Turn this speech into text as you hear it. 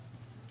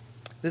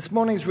This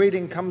morning's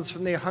reading comes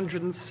from the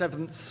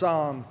 107th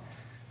Psalm,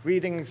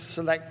 reading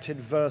selected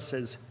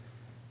verses.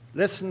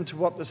 Listen to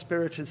what the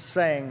Spirit is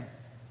saying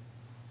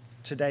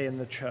today in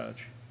the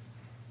church.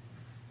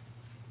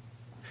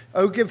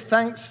 Oh, give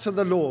thanks to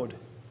the Lord,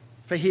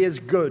 for he is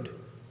good,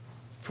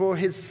 for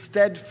his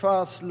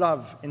steadfast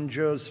love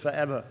endures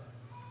forever.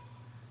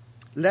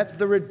 Let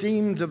the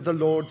redeemed of the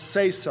Lord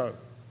say so,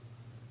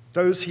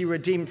 those he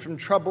redeemed from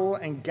trouble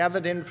and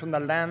gathered in from the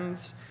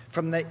lands,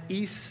 from the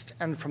east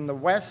and from the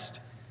west,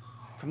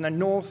 from the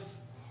north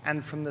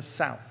and from the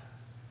south.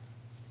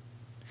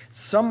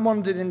 Some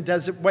wandered in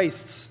desert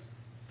wastes,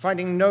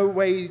 finding no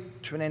way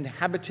to an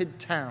inhabited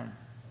town.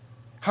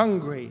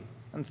 Hungry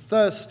and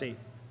thirsty,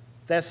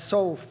 their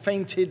soul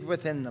fainted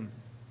within them.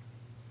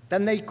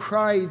 Then they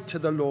cried to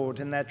the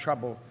Lord in their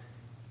trouble,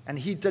 and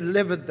he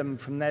delivered them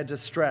from their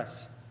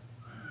distress.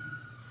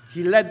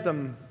 He led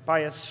them by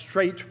a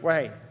straight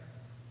way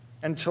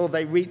until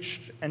they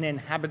reached an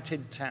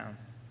inhabited town.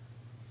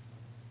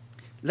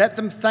 Let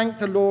them thank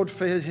the Lord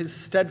for his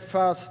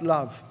steadfast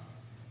love,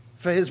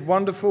 for his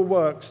wonderful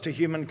works to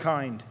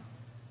humankind.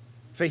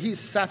 For he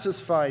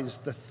satisfies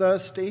the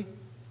thirsty,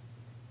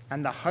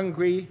 and the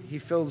hungry he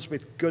fills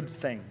with good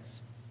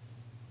things.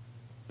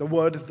 The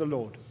word of the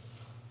Lord.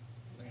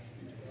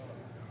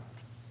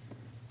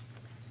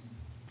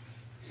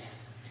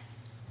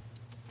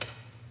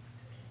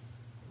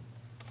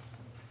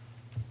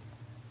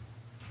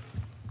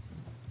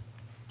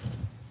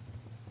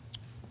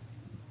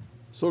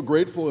 So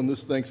grateful in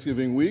this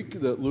Thanksgiving week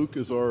that Luke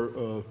is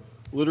our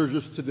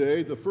liturgist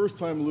today. The first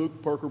time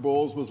Luke Parker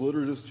Bowles was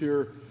liturgist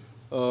here,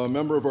 a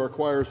member of our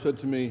choir said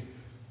to me,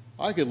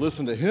 I could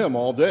listen to him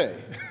all day.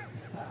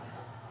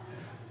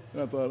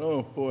 And I thought,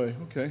 oh boy,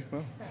 okay,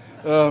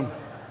 well.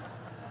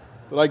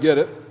 But I get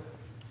it.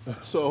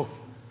 So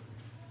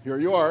here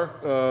you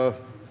are.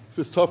 If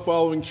it's tough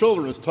following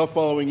children, it's tough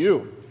following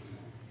you.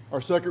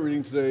 Our second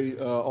reading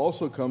today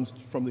also comes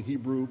from the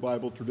Hebrew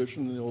Bible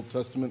tradition in the Old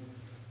Testament.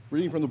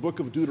 Reading from the book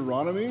of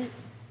Deuteronomy,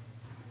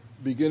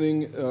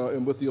 beginning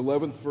with the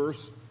 11th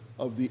verse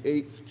of the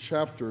 8th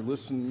chapter.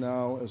 Listen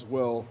now as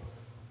well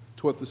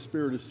to what the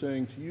Spirit is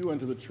saying to you and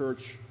to the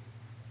church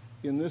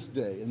in this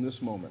day, in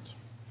this moment.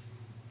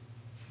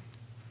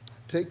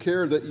 Take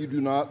care that you do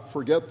not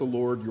forget the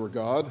Lord your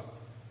God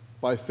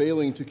by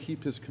failing to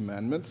keep his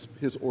commandments,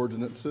 his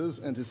ordinances,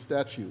 and his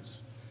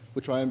statutes,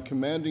 which I am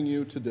commanding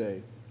you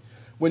today.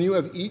 When you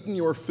have eaten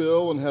your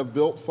fill and have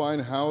built fine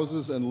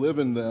houses and live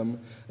in them,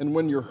 and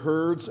when your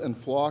herds and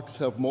flocks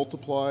have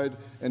multiplied,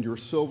 and your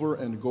silver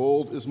and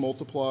gold is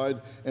multiplied,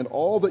 and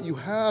all that you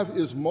have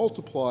is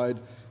multiplied,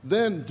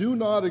 then do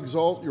not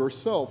exalt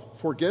yourself,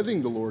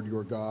 forgetting the Lord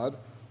your God,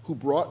 who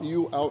brought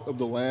you out of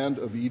the land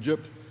of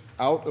Egypt,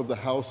 out of the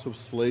house of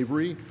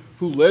slavery,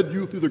 who led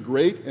you through the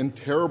great and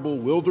terrible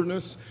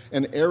wilderness,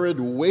 an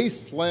arid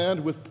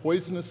wasteland with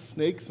poisonous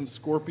snakes and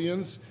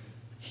scorpions.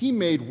 He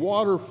made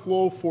water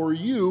flow for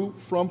you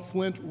from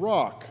flint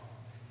rock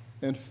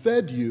and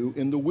fed you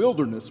in the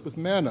wilderness with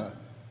manna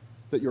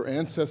that your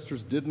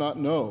ancestors did not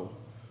know,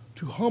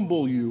 to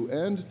humble you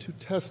and to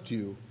test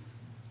you,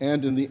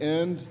 and in the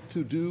end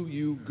to do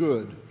you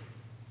good.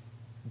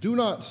 Do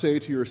not say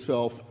to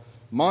yourself,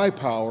 my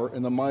power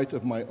and the might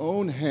of my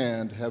own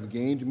hand have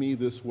gained me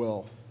this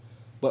wealth.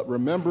 But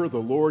remember the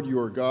Lord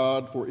your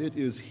God, for it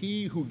is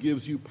he who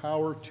gives you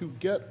power to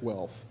get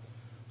wealth,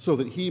 so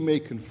that he may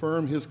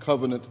confirm his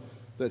covenant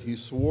that he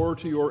swore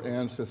to your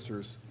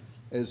ancestors,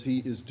 as he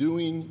is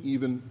doing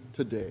even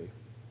today.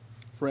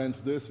 Friends,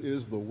 this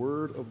is the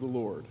word of the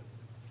Lord.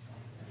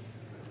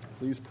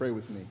 Please pray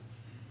with me.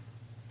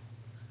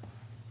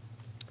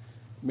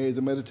 May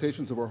the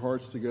meditations of our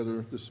hearts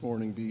together this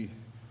morning be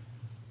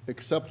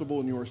acceptable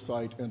in your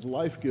sight and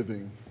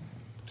life-giving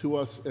to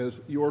us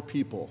as your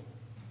people,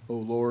 O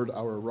Lord,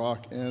 our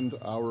rock and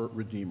our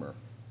Redeemer.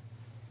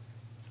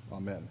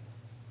 Amen.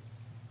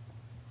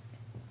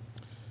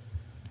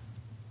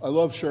 I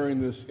love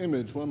sharing this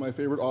image. One of my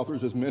favorite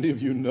authors, as many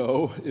of you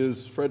know,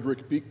 is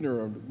Frederick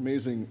Buechner, an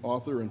amazing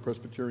author and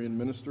Presbyterian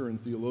minister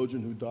and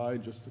theologian who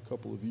died just a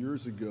couple of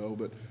years ago.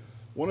 But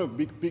one of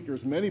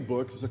Buechner's many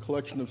books is a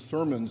collection of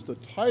sermons, the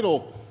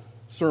title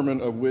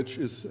sermon of which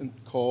is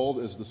called,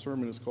 as the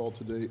sermon is called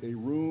today, A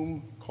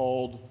Room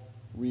Called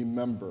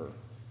Remember.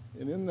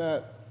 And in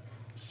that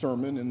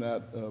sermon, in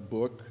that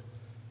book,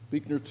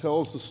 Buechner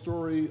tells the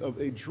story of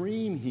a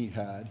dream he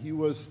had. He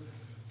was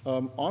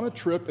on a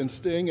trip and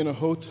staying in a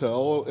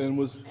hotel and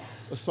was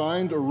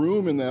assigned a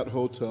room in that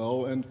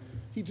hotel, and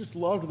he just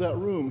loved that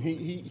room.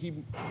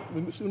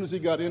 As soon as he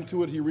got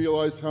into it, he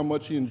realized how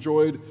much he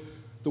enjoyed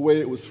the way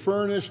it was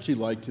furnished. He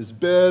liked his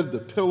bed, the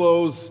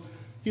pillows.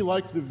 He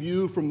liked the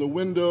view from the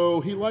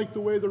window. He liked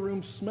the way the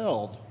room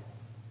smelled.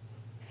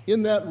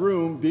 In that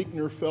room,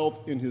 Buechner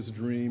felt in his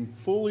dream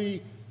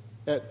fully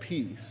at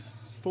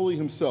peace, fully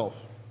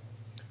himself.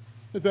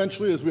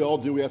 Eventually, as we all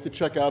do, we have to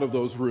check out of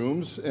those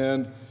rooms,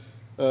 and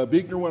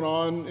Buechner went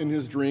on in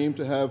his dream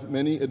to have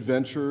many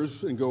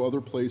adventures and go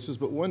other places,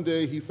 but one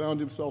day he found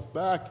himself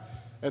back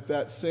at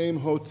that same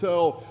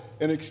hotel,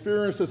 and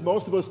experienced, as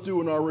most of us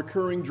do in our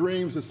recurring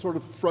dreams, this sort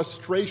of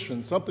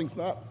frustration. Something's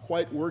not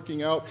quite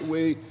working out the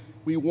way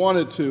we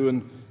wanted to.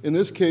 And in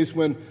this case,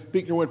 when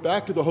Buechner went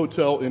back to the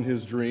hotel in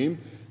his dream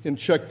and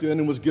checked in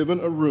and was given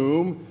a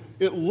room,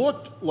 it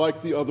looked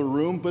like the other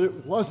room, but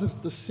it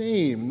wasn't the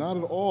same, not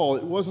at all.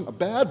 It wasn't a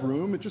bad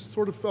room, it just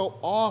sort of felt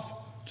off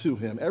to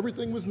him.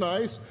 Everything was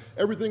nice,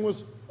 everything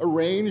was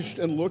arranged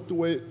and looked the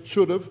way it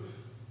should have,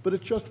 but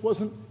it just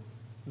wasn't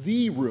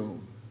the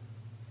room.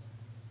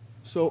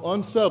 So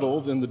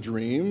unsettled in the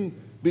dream,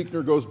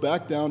 Buechner goes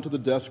back down to the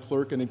desk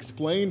clerk and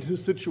explained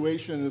his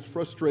situation and his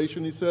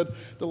frustration. He said,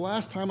 "The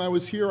last time I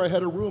was here, I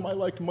had a room I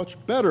liked much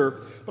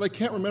better, but I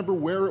can't remember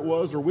where it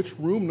was or which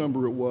room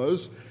number it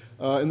was."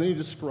 And then he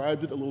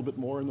described it a little bit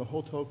more, and the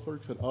hotel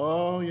clerk said,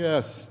 "Oh,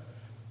 yes,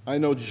 I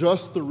know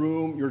just the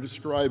room you're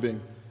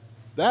describing.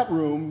 That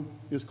room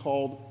is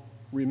called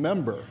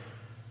Remember.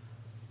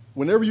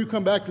 Whenever you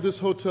come back to this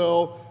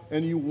hotel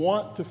and you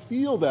want to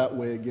feel that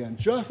way again,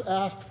 just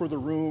ask for the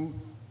room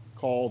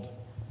called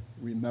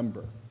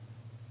Remember."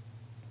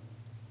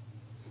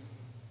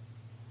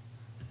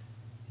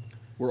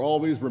 We're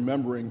always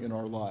remembering in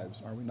our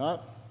lives, are we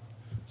not?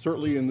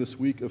 Certainly in this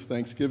week of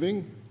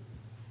Thanksgiving,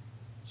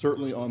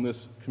 certainly on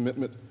this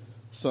Commitment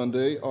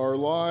Sunday, our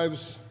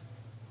lives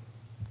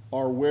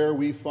are where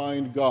we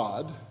find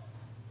God.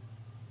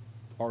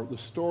 The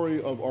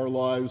story of our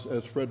lives,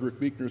 as Frederick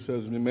Buechner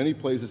says in many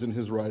places in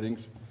his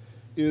writings,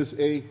 is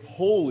a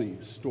holy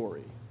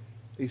story,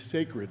 a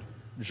sacred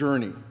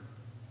journey,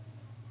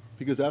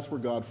 because that's where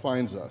God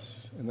finds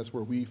us, and that's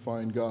where we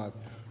find God.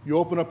 You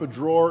open up a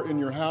drawer in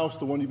your house,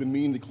 the one you've been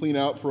meaning to clean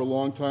out for a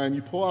long time,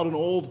 you pull out an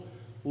old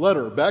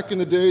letter. Back in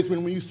the days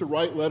when we used to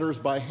write letters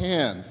by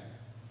hand,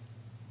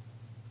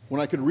 when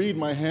I could read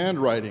my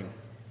handwriting,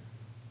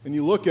 and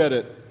you look at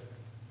it,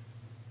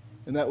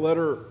 and that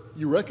letter,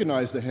 you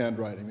recognize the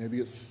handwriting. Maybe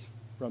it's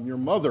from your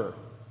mother,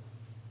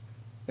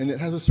 and it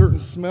has a certain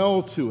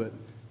smell to it,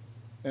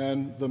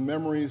 and the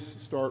memories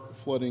start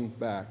flooding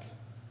back.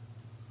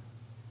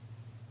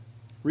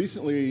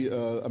 Recently,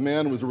 a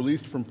man was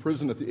released from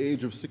prison at the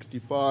age of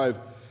 65,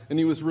 and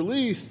he was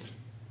released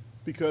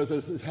because,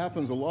 as it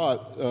happens a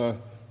lot,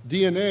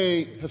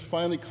 DNA has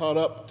finally caught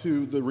up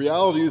to the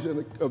realities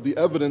of the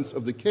evidence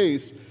of the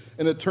case,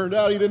 and it turned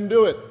out he didn't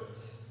do it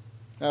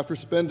after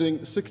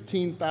spending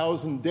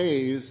 16,000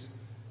 days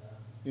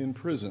in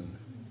prison.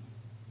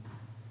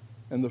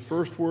 And the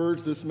first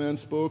words this man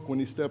spoke when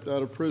he stepped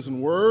out of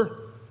prison were,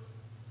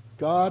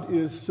 "God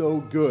is so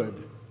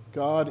good.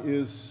 God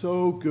is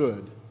so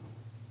good.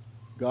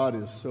 God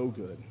is so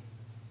good."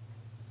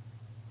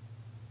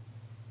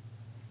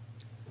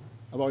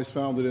 I've always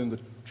found that in the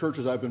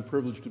churches I've been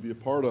privileged to be a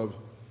part of,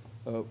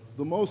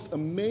 the most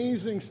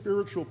amazing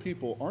spiritual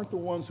people aren't the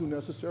ones who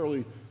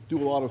necessarily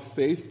do a lot of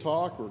faith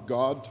talk or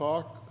God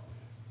talk.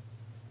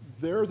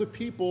 They're the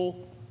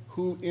people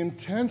who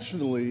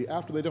intentionally,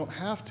 after they don't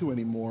have to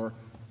anymore,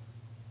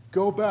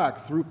 go back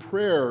through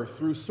prayer,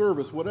 through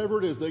service, whatever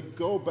it is, they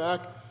go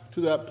back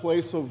to that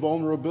place of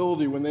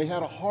vulnerability when they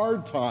had a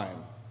hard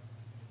time,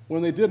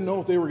 when they didn't know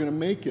if they were going to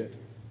make it.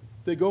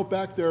 They go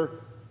back there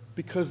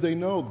because they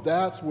know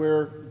that's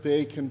where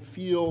they can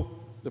feel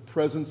the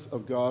presence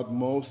of God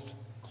most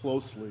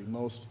closely,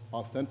 most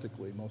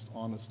authentically, most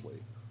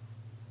honestly.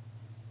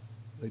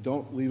 They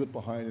don't leave it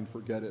behind and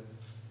forget it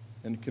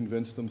and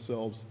convince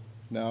themselves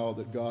now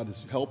that God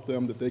has helped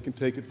them, that they can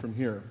take it from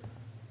here.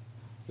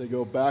 They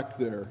go back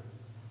there.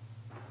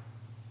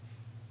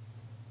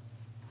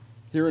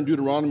 Here in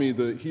Deuteronomy,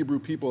 the Hebrew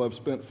people have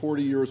spent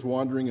 40 years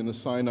wandering in the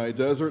Sinai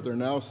desert. They're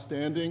now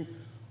standing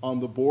on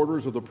the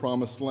borders of the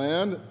Promised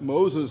Land.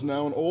 Moses,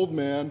 now an old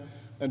man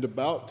and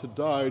about to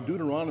die.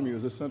 Deuteronomy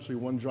is essentially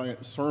one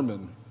giant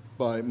sermon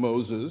by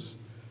Moses.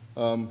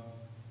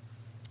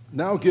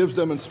 Now gives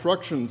them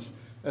instructions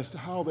as to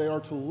how they are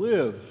to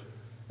live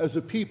as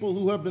a people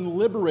who have been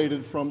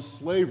liberated from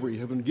slavery,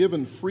 have been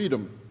given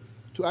freedom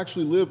to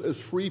actually live as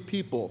free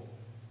people.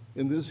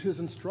 And his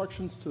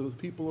instructions to the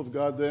people of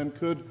God then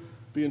could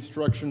be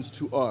instructions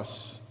to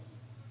us.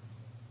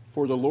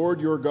 "For the Lord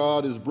your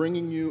God is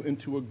bringing you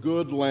into a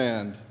good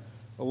land,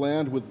 a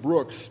land with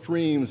brooks,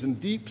 streams, and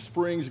deep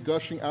springs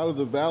gushing out of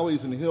the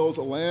valleys and hills,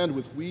 a land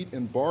with wheat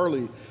and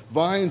barley,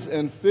 vines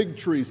and fig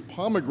trees,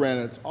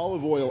 pomegranates,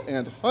 olive oil,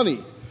 and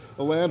honey,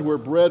 a land where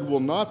bread will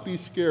not be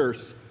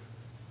scarce,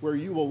 where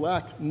you will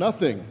lack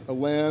nothing, a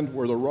land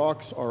where the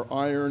rocks are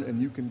iron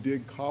and you can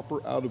dig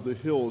copper out of the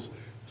hills.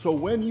 So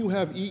when you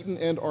have eaten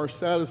and are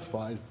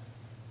satisfied,"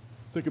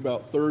 think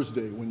about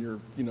Thursday when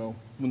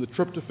when the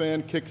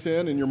tryptophan kicks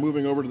in and you're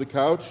moving over to the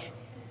couch.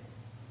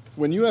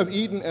 "When you have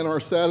eaten and are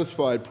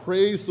satisfied,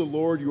 praise the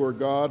Lord your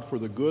God for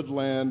the good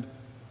land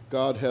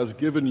God has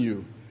given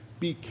you.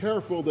 Be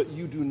careful that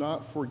you do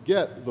not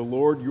forget the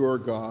Lord your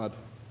God,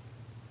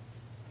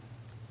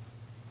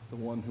 the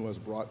one who has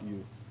brought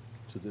you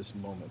to this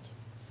moment."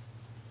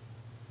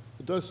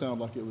 It does sound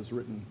like it was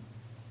written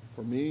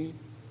for me,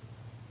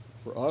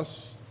 for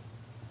us.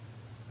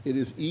 It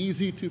is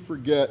easy to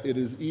forget, it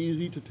is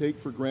easy to take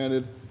for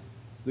granted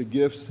the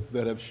gifts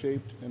that have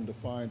shaped and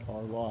defined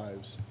our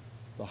lives.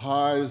 the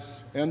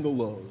highs and the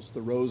lows,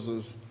 the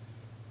roses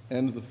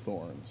and the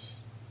thorns.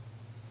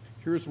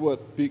 Here's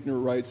what Buechner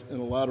writes in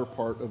the latter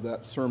part of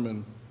that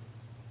sermon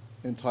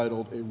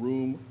entitled A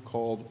Room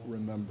Called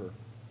Remember.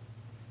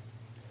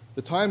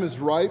 The time is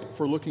ripe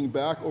for looking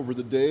back over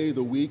the day,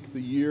 the week,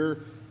 the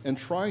year, and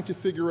trying to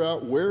figure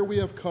out where we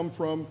have come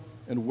from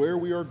and where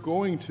we are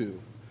going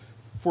to,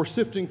 for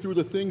sifting through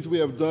the things we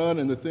have done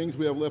and the things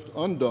we have left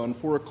undone,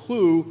 for a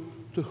clue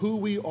to who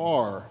we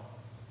are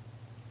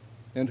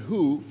and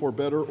who, for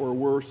better or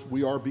worse,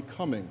 we are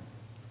becoming.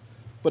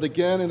 But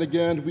again and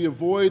again, we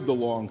avoid the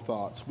long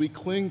thoughts. We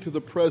cling to the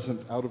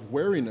present out of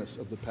wariness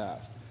of the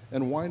past.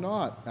 And why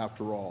not,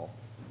 after all?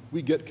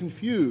 We get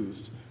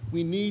confused.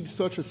 We need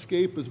such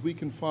escape as we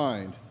can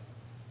find.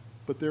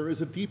 But there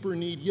is a deeper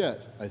need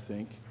yet, I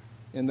think,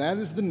 and that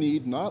is the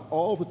need, not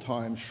all the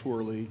time,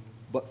 surely,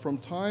 but from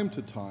time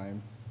to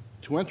time,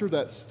 to enter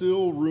that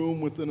still room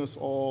within us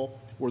all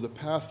where the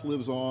past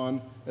lives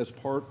on as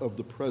part of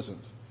the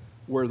present,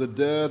 where the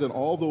dead and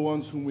all the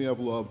ones whom we have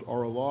loved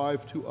are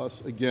alive to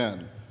us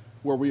again,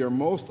 where we are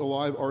most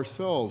alive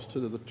ourselves to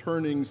the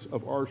turnings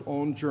of our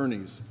own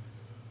journeys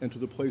and to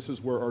the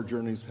places where our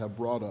journeys have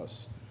brought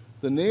us.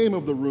 The name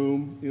of the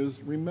room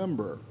is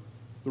Remember,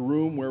 the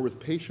room where with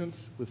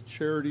patience, with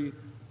charity,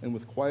 and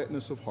with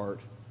quietness of heart,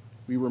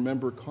 we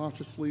remember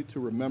consciously to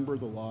remember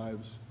the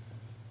lives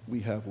we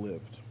have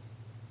lived.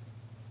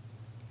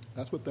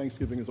 That's what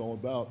Thanksgiving is all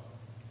about,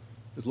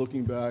 is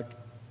looking back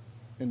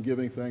and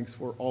giving thanks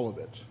for all of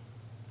it.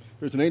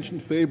 There's an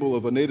ancient fable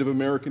of a Native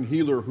American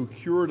healer who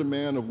cured a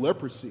man of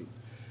leprosy.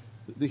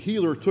 The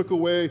healer took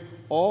away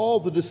all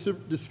the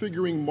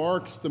disfiguring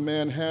marks the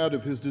man had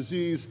of his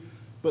disease,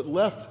 but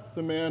left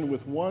the man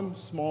with one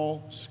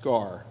small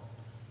scar.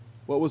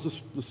 What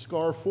was the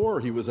scar for,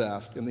 he was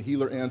asked, and the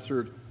healer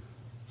answered,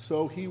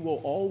 so he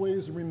will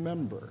always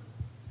remember.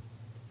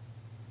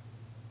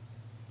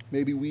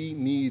 Maybe we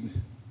need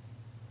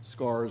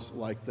scars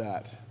like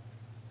that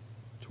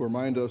to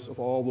remind us of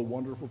all the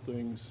wonderful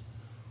things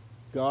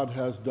God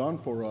has done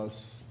for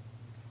us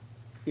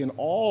in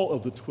all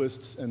of the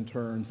twists and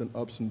turns and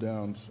ups and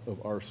downs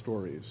of our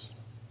stories.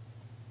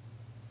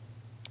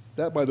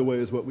 That, by the way,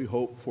 is what we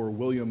hope for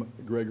William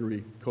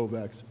Gregory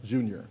Kovacs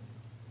Jr.,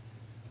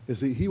 is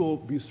that he will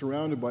be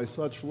surrounded by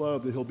such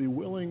love that he'll be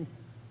willing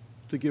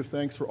to give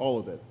thanks for all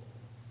of it,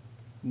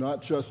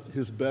 not just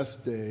his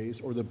best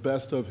days or the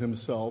best of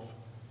himself,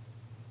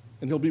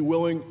 and he'll be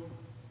willing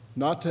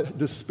not to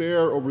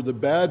despair over the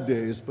bad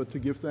days, but to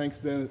give thanks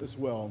then as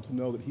well, and to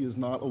know that he is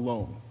not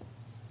alone.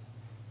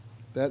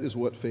 That is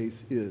what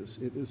faith is.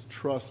 It is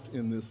trust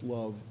in this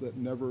love that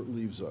never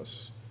leaves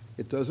us.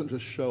 It doesn't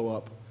just show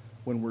up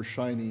when we're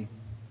shiny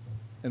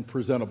and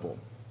presentable.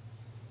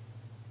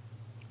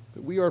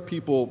 But we are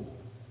people,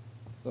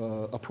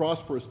 a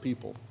prosperous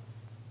people.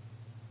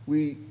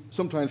 We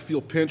sometimes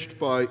feel pinched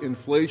by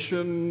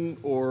inflation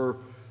or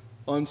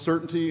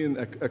uncertainty in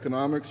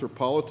economics or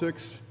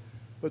politics.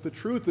 But the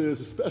truth is,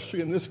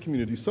 especially in this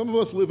community, some of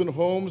us live in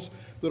homes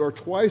that are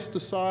twice the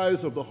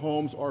size of the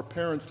homes our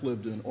parents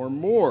lived in, or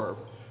more.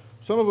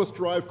 Some of us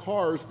drive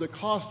cars that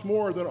cost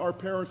more than our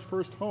parents'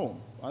 first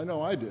home. I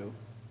know I do.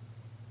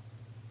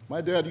 My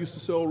dad used to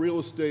sell real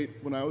estate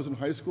when I was in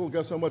high school.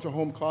 Guess how much a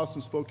home cost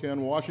in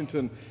Spokane,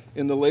 Washington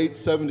in the late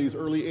 70s,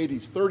 early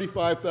 80s?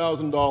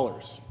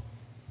 $35,000.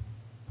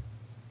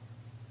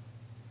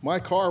 My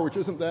car, which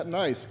isn't that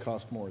nice,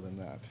 cost more than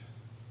that.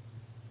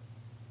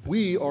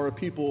 We are a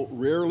people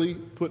rarely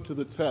put to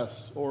the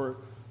test, or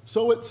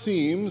so it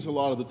seems a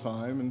lot of the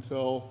time,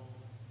 until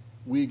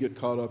we get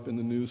caught up in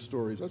the news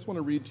stories. I just want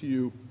to read to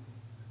you.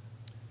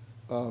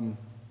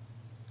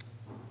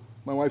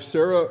 My wife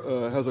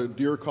Sarah has a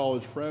dear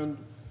college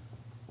friend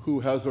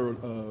who has a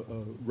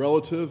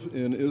relative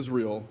in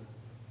Israel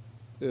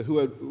who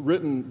had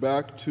written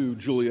back to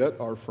Juliet,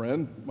 our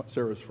friend,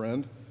 Sarah's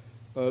friend,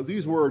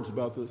 these words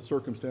about the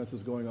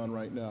circumstances going on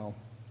right now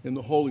in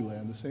the Holy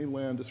Land, the same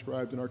land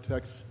described in our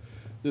text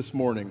this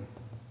morning.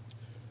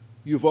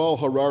 Yuval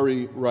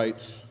Harari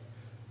writes,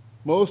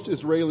 most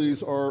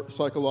Israelis are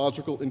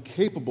psychologically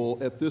incapable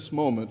at this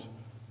moment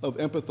of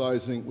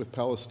empathizing with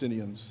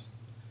Palestinians.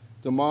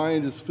 The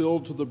mind is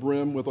filled to the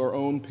brim with our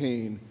own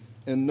pain,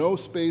 and no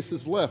space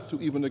is left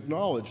to even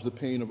acknowledge the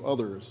pain of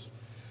others.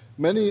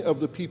 Many of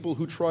the people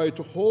who try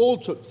to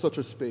hold such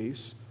a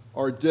space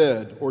are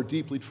dead or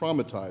deeply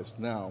traumatized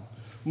now.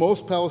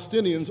 Most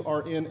Palestinians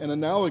are in an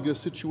analogous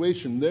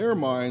situation. Their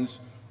minds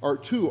are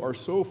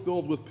so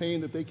filled with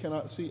pain that they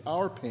cannot see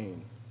our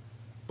pain.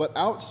 But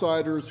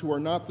outsiders who are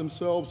not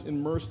themselves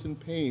immersed in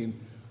pain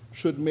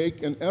should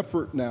make an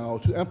effort now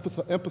to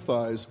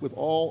empathize with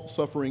all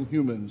suffering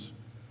humans,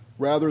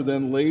 rather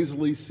than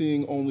lazily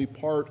seeing only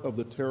part of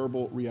the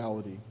terrible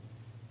reality.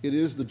 It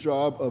is the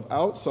job of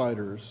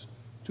outsiders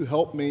to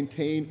help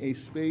maintain a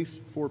space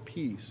for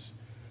peace.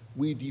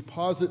 We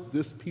deposit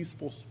this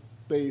peaceful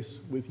space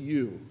with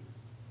you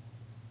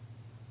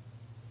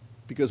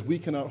because we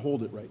cannot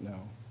hold it right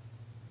now.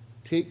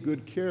 Take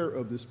good care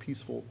of this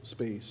peaceful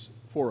space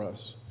for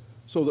us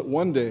so that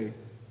one day,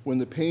 when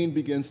the pain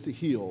begins to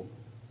heal,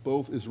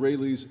 both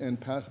Israelis and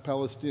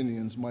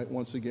Palestinians might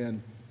once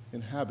again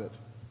inhabit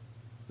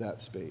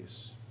that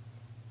space.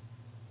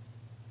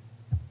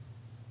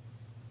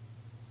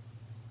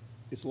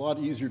 It's a lot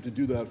easier to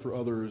do that for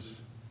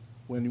others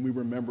when we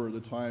remember the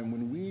time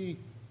when we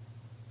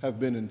have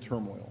been in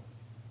turmoil,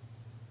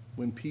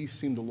 when peace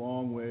seemed a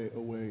long way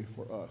away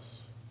for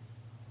us.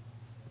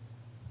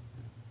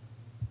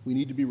 We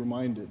need to be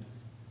reminded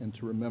and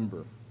to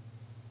remember.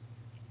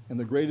 And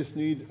the greatest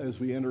need as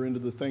we enter into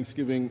the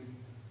Thanksgiving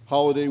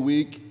holiday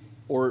week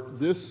or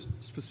this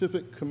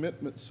specific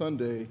Commitment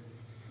Sunday,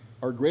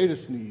 our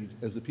greatest need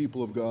as the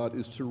people of God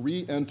is to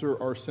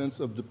re-enter our sense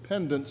of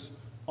dependence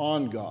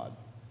on God,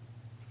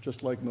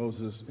 just like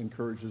Moses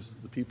encourages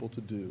the people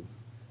to do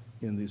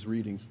in these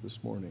readings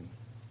this morning.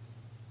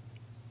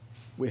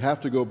 We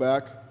have to go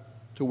back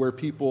to where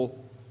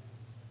people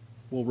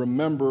will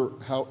remember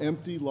how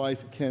empty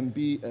life can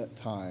be at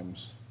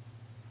times.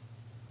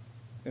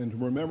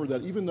 And remember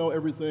that even though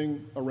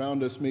everything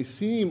around us may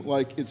seem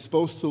like it's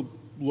supposed to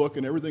look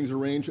and everything's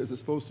arranged as it's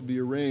supposed to be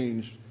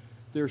arranged,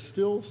 there's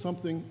still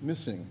something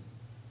missing.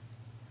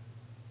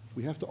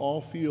 We have to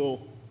all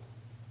feel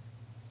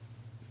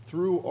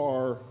through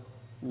our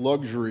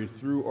luxury,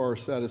 through our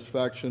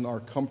satisfaction, our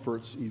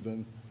comforts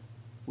even,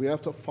 we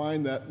have to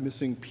find that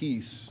missing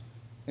piece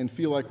and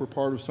feel like we're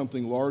part of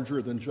something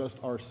larger than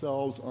just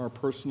ourselves, our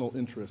personal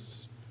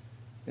interests.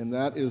 And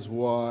that is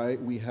why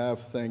we have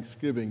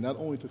Thanksgiving, not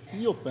only to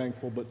feel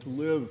thankful, but to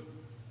live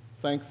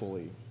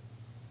thankfully.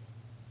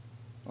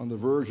 On the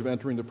verge of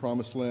entering the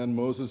Promised Land,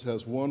 Moses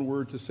has one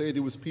word to say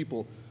to his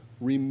people: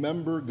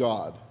 remember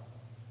God.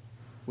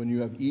 When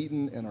you have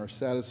eaten and are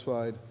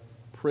satisfied,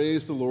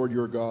 praise the Lord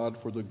your God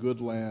for the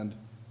good land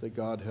that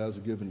God has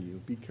given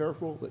you. Be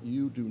careful that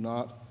you do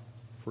not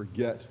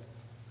forget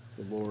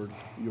the Lord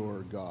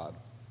your God.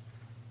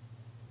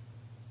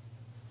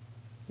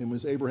 It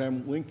was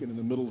Abraham Lincoln in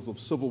the middle of the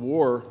Civil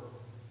War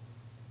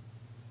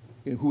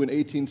who in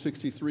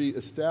 1863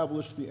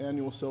 established the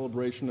annual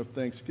celebration of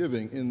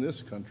Thanksgiving in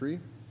this country.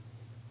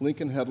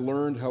 Lincoln had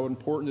learned how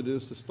important it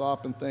is to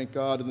stop and thank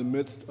God in the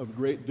midst of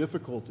great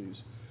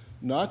difficulties,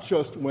 not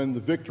just when the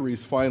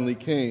victories finally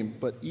came,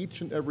 but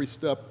each and every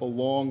step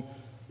along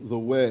the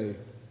way.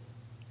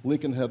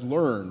 Lincoln had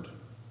learned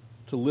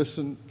to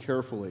listen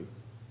carefully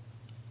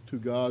to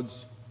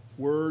God's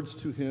words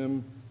to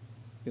him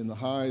in the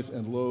highs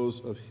and lows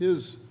of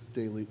his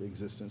daily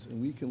existence.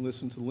 And we can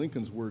listen to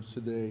Lincoln's words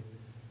today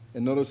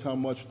and notice how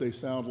much they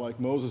sound like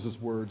Moses'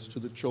 words to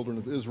the children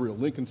of Israel.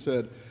 Lincoln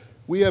said,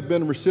 "We have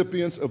been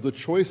recipients of the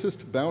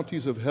choicest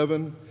bounties of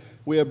heaven.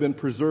 We have been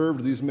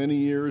preserved these many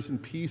years in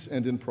peace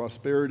and in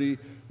prosperity.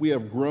 We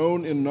have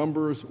grown in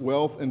numbers,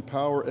 wealth, and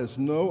power as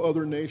no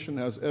other nation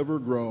has ever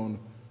grown,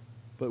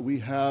 but we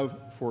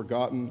have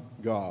forgotten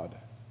God."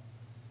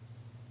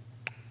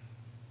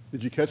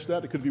 Did you catch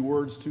that? It could be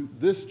words to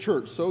this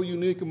church, so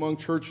unique among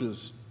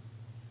churches.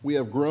 We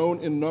have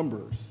grown in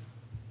numbers.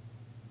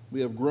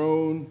 We have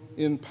grown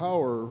in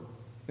power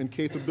and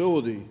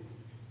capability,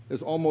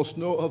 as almost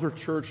no other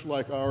church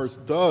like ours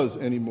does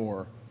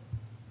anymore.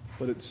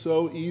 But it's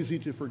so easy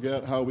to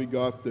forget how we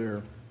got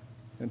there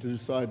and to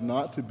decide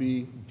not to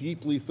be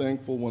deeply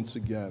thankful once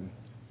again.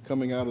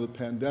 Coming out of the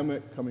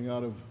pandemic, coming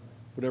out of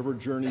whatever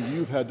journey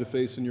you've had to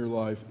face in your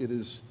life, it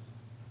is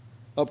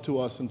up to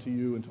us and to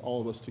you and to all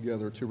of us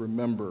together to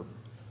remember,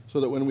 so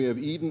that when we have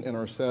eaten and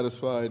are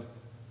satisfied,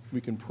 we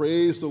can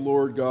praise the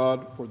Lord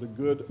God for the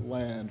good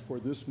land, for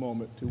this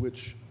moment to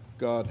which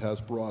God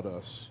has brought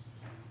us.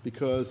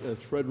 Because,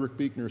 as Frederick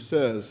Buechner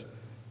says,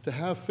 to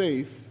have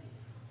faith,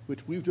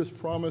 which we've just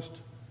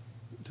promised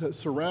to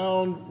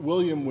surround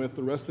William with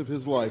the rest of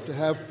his life, to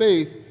have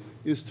faith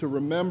is to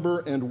remember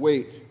and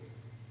wait.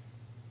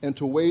 And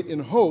to wait in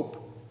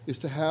hope is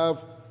to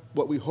have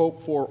what we hope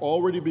for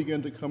already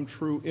begin to come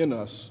true in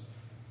us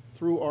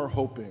through our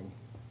hoping,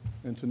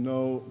 and to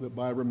know that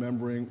by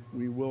remembering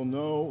we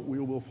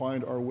will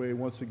find our way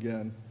once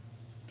again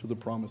to the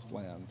Promised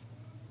Land.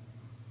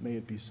 May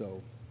it be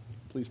so.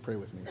 Please pray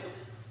with me.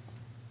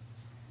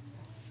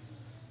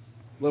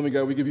 Loving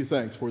God, we give you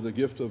thanks for the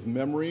gift of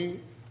memory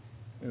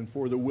and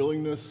for the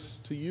willingness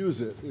to use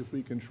it if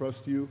we can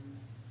trust you,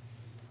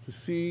 to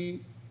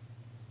see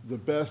the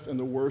best and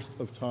the worst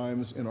of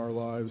times in our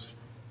lives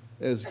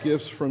as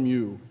gifts from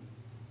you,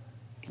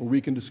 where we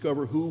can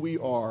discover who we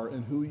are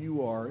and who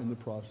you are in the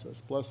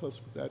process. Bless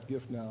us with that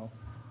gift now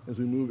as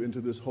we move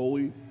into this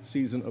holy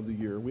season of the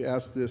year. We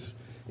ask this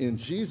in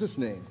Jesus'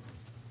 name.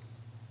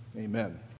 Amen.